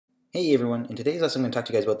Hey everyone, in today's lesson I'm going to talk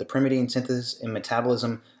to you guys about the pyrimidine synthesis and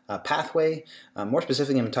metabolism pathway. More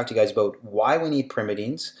specifically, I'm going to talk to you guys about why we need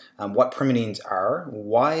pyrimidines, what pyrimidines are,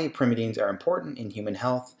 why pyrimidines are important in human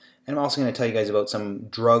health, and I'm also going to tell you guys about some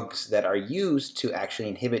drugs that are used to actually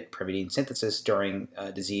inhibit pyrimidine synthesis during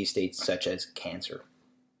disease states such as cancer.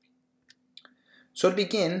 So to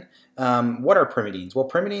begin, what are pyrimidines? Well,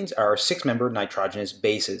 pyrimidines are six-member nitrogenous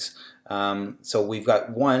bases. So we've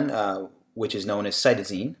got one which is known as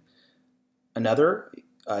cytosine, another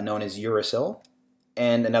known as uracil,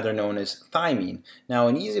 and another known as thymine. Now,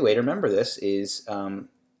 an easy way to remember this is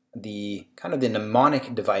the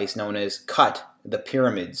mnemonic device known as CUT, the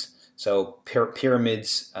pyramids. So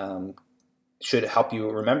pyramids should help you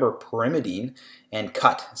remember pyrimidine, and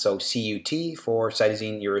CUT, so CUT for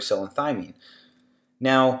cytosine, uracil, and thymine.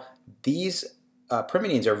 Now, these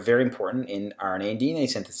pyrimidines are very important in RNA and DNA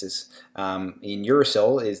synthesis. In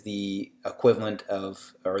uracil is the equivalent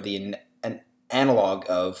of, or an analog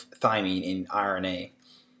of thymine in RNA.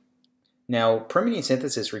 Now, pyrimidine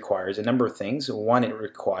synthesis requires a number of things. One, it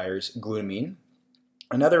requires glutamine.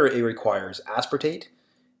 Another, it requires aspartate.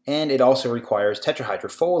 And it also requires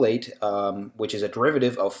tetrahydrofolate, which is a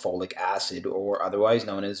derivative of folic acid, or otherwise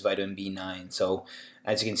known as vitamin B9. So,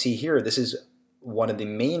 as you can see here, this is one of the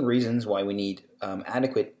main reasons why we need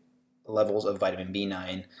adequate levels of vitamin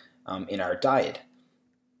B9 in our diet.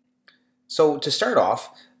 So to start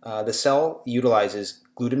off, the cell utilizes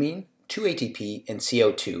glutamine, 2-ATP, and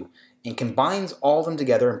CO2, and combines all of them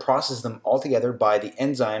together and processes them all together by the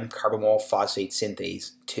enzyme carbamoyl phosphate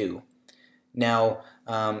synthase 2. Now,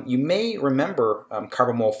 you may remember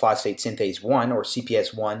carbamoyl phosphate synthase 1, or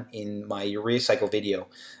CPS1, in my urea cycle video,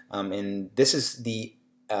 and this is the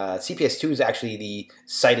CPS2 is actually the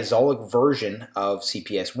cytosolic version of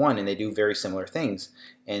CPS1, and they do very similar things.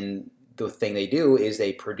 And the thing they do is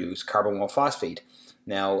they produce carbamoyl phosphate.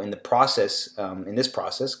 Now, in this process,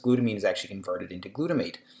 glutamine is actually converted into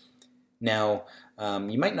glutamate. Now,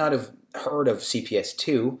 you might not have heard of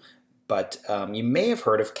CPS2, but you may have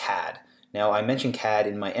heard of CAD. Now, I mentioned CAD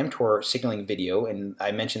in my mTOR signaling video, and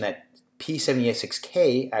I mentioned that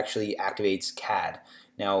P78.6K actually activates CAD.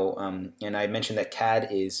 Now, and I mentioned that CAD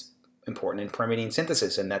is important in pyrimidine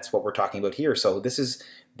synthesis, and that's what we're talking about here. So this is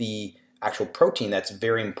the actual protein that's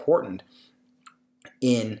very important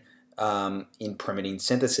in pyrimidine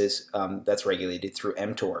synthesis that's regulated through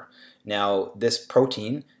mTOR. Now, this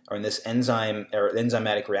protein, or this enzyme, or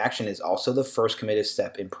enzymatic reaction, is also the first committed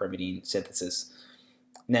step in pyrimidine synthesis.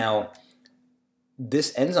 Now,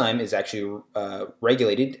 this enzyme is actually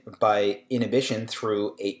regulated by inhibition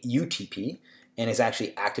through a UTP, and is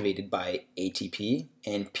actually activated by ATP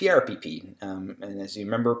and PRPP. And as you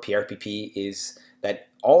remember, PRPP is that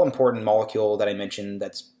all-important molecule that I mentioned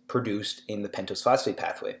that's produced in the pentose phosphate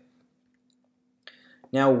pathway.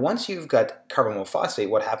 Now, once you've got carbamoyl phosphate,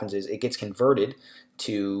 what happens is it gets converted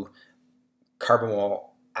to carbamoyl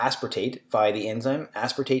aspartate via the enzyme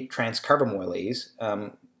aspartate transcarbamylase,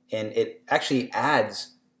 and it actually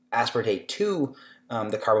adds aspartate to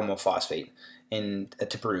the carbamoyl phosphate and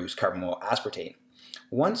to produce carbamoyl aspartate.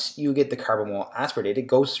 Once you get the carbamoyl aspartate, it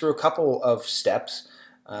goes through a couple of steps,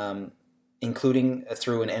 including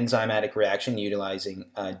through an enzymatic reaction utilizing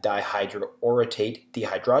dihydroorotate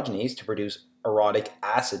dehydrogenase to produce orotic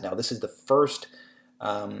acid. Now, this is the first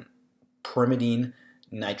pyrimidine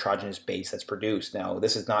nitrogenous base that's produced. Now,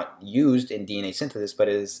 this is not used in DNA synthesis, but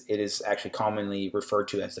it is actually commonly referred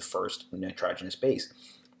to as the first nitrogenous base.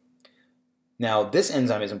 Now, this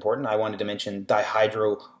enzyme is important. I wanted to mention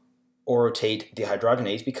dihydroorotate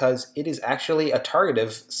dehydrogenase because it is actually a target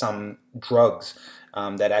of some drugs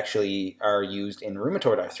that actually are used in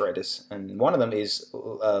rheumatoid arthritis, and one of them is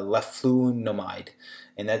leflunomide,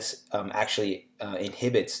 and that's actually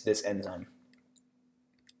inhibits this enzyme.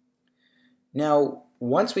 Now,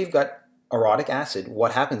 once we've got orotic acid,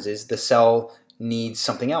 what happens is the cell needs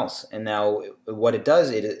something else, and now what it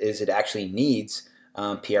does is it actually needs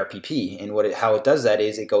PRPP, and how it does that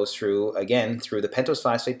is it goes through, again, through the pentose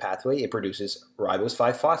phosphate pathway. It produces ribose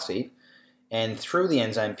 5-phosphate, and through the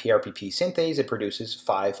enzyme PRPP synthase, it produces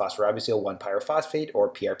 5-phosphoribosyl 1-pyrophosphate, or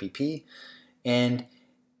PRPP, and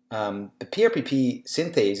the PRPP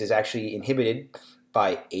synthase is actually inhibited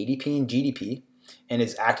by ADP and GDP, and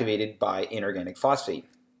is activated by inorganic phosphate.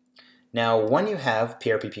 Now, when you have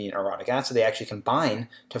PRPP and orotic acid, they actually combine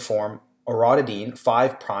to form orotidine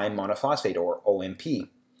 5' monophosphate, or OMP.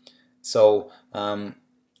 So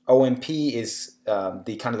OMP is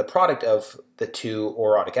the product of the two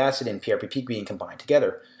orotic acid and PRPP being combined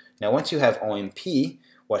together. Now, once you have OMP,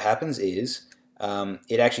 what happens is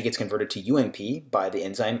it actually gets converted to UMP by the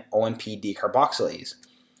enzyme OMP decarboxylase.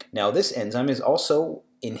 Now, this enzyme is also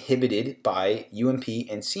inhibited by UMP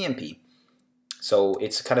and CMP. So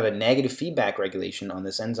it's kind of a negative feedback regulation on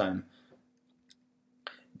this enzyme.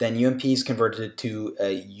 Then UMP is converted to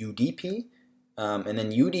UDP, and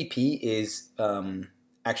then UDP is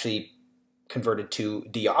actually converted to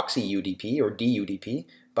deoxy-UDP or DUDP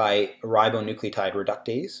by ribonucleotide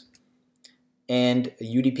reductase. And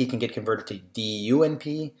UDP can get converted to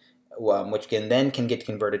DUNP, which then can get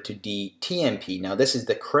converted to DTMP. Now this is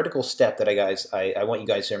the critical step that I want you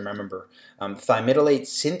guys to remember. Thymidylate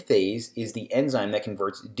synthase is the enzyme that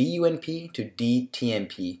converts DUNP to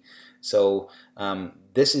DTMP. So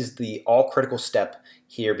this is the all critical step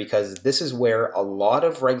here, because this is where a lot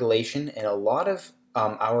of regulation and a lot of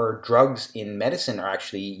our drugs in medicine are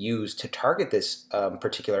actually used to target this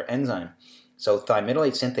particular enzyme. So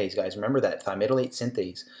thymidylate synthase, guys, remember that, thymidylate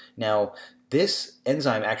synthase. Now, this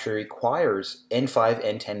enzyme actually requires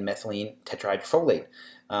N5-N10 methylene tetrahydrofolate.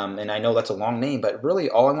 And I know that's a long name, but really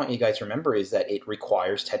all I want you guys to remember is that it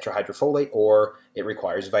requires tetrahydrofolate, or it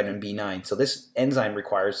requires vitamin B9. So this enzyme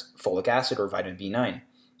requires folic acid or vitamin B9.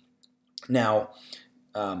 Now,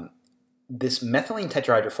 this methylene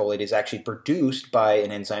tetrahydrofolate is actually produced by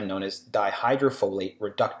an enzyme known as dihydrofolate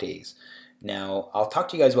reductase. Now, I'll talk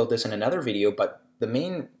to you guys about this in another video, but the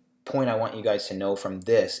main point I want you guys to know from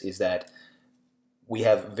this is that we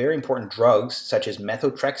have very important drugs such as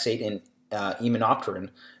methotrexate and eminopterin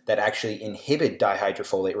that actually inhibit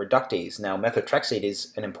dihydrofolate reductase. Now, methotrexate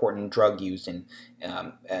is an important drug used in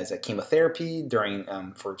as a chemotherapy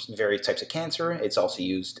for various types of cancer. It's also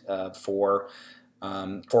used for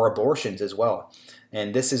abortions as well,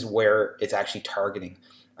 and this is where it's actually targeting.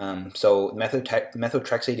 So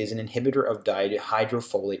methotrexate is an inhibitor of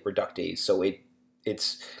dihydrofolate reductase. So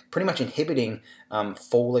it's pretty much inhibiting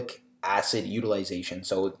folic acid utilization.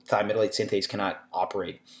 So thymidylate synthase cannot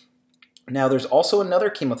operate. Now, there's also another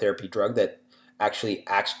chemotherapy drug that actually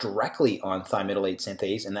acts directly on thymidylate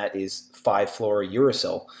synthase, and that is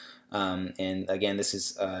 5-fluorouracil. And again, this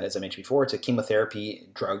is, as I mentioned before, it's a chemotherapy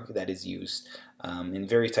drug that is used in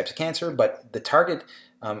various types of cancer, but the target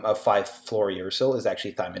of 5-fluorouracil is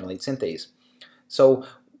actually thymidylate synthase. So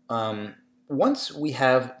once we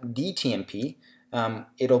have DTMP,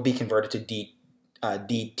 it'll be converted to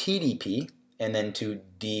DTDP and then to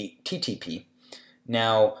DTTP.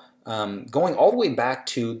 Now, going all the way back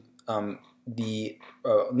to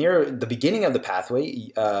near the beginning of the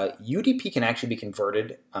pathway, UDP can actually be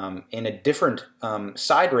converted in a different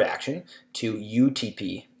side reaction to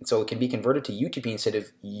UTP. So it can be converted to UTP instead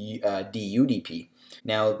of DUDP.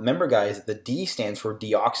 Now, remember, guys, the D stands for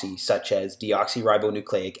deoxy, such as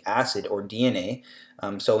deoxyribonucleic acid or DNA.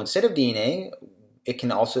 So instead of DNA, it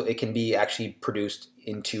can be actually produced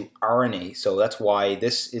into RNA. So that's why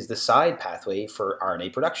this is the side pathway for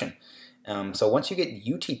RNA production. So once you get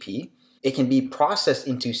UTP, it can be processed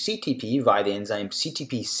into CTP via the enzyme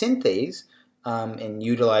CTP synthase and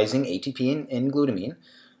utilizing ATP and glutamine.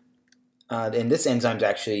 And this enzyme is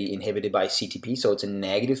actually inhibited by CTP, so it's a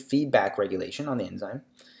negative feedback regulation on the enzyme.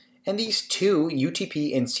 And these two,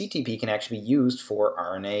 UTP and CTP, can actually be used for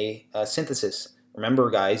RNA synthesis. Remember,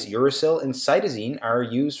 guys, uracil and cytosine are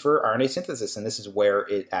used for RNA synthesis, and this is where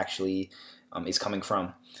it actually is coming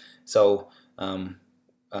from. So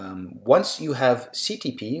once you have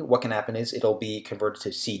CTP, what can happen is it'll be converted to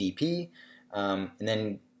CDP, and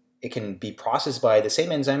then it can be processed by the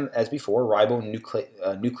same enzyme as before,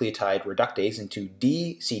 ribonucleotide reductase, into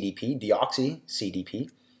DCDP, deoxy-CDP.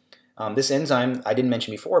 This enzyme I didn't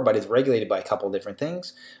mention before, but is regulated by a couple of different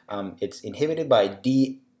things. It's inhibited by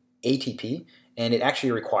DATP, and it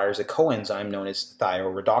actually requires a coenzyme known as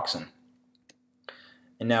thioredoxin.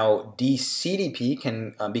 And now DCDP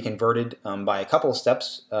can be converted by a couple of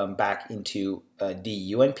steps back into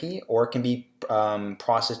DUNP, or it can be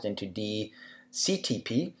processed into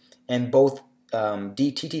DCTP, and both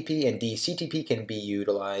DTTP and DCTP can be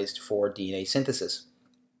utilized for DNA synthesis.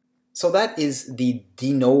 So that is the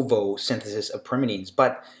de novo synthesis of pyrimidines,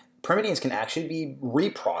 but pyrimidines can actually be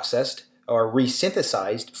reprocessed or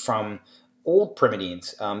resynthesized from old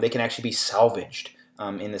pyrimidines. They can actually be salvaged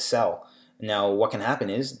in the cell. Now, what can happen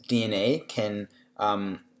is DNA can,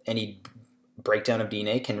 any breakdown of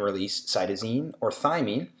DNA can release cytosine or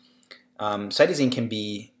thymine. Cytosine can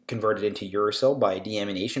be converted into uracil by a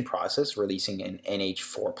deamination process, releasing an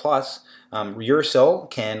NH4+. Uracil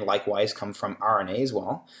can likewise come from RNA as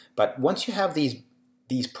well. But once you have these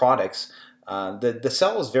products, the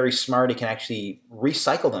cell is very smart. It can actually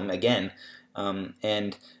recycle them again,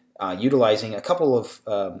 and utilizing a couple of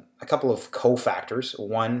cofactors.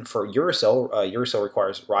 One for uracil, uracil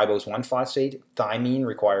requires ribose 1-phosphate. Thymine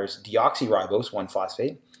requires deoxyribose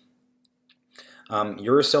 1-phosphate.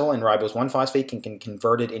 Uracil and ribose 1-phosphate can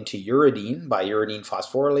convert it into uridine by uridine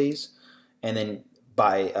phosphorylase, and then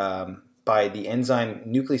by the enzyme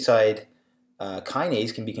nucleoside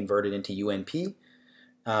kinase can be converted into UNP,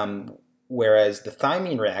 whereas the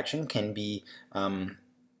thymine reaction can be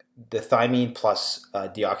the thymine plus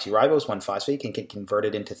deoxyribose 1-phosphate can get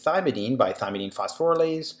converted into thymidine by thymidine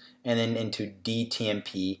phosphorylase, and then into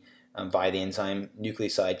DTMP by the enzyme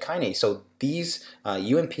nucleoside kinase. So these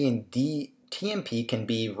UNP and DTMP can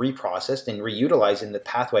be reprocessed and reutilized in the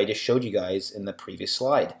pathway I just showed you guys in the previous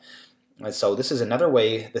slide. So this is another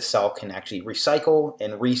way the cell can actually recycle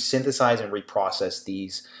and resynthesize and reprocess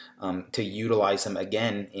these to utilize them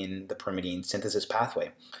again in the pyrimidine synthesis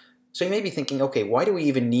pathway. So you may be thinking, okay, why do we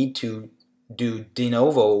even need to do de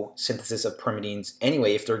novo synthesis of pyrimidines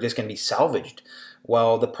anyway if they're just going to be salvaged?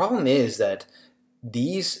 Well, the problem is that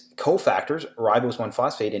these cofactors, ribose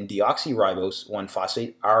 1-phosphate and deoxyribose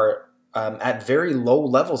 1-phosphate, are at very low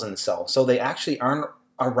levels in the cell. So they actually aren't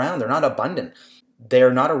around, they're not abundant.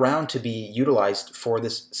 They're not around to be utilized for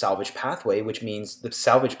this salvage pathway, which means the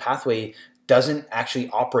salvage pathway doesn't actually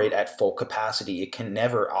operate at full capacity. It can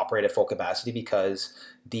never operate at full capacity because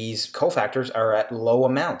these cofactors are at low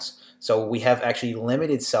amounts. So we have actually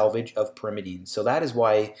limited salvage of pyrimidines. So that is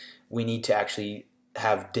why we need to actually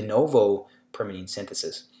have de novo pyrimidine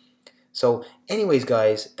synthesis. So anyways,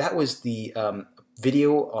 guys, that was the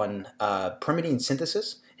video on pyrimidine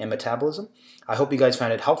synthesis and metabolism. I hope you guys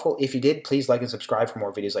found it helpful. If you did, please like and subscribe for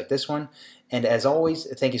more videos like this one. And as always,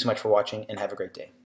 thank you so much for watching and have a great day.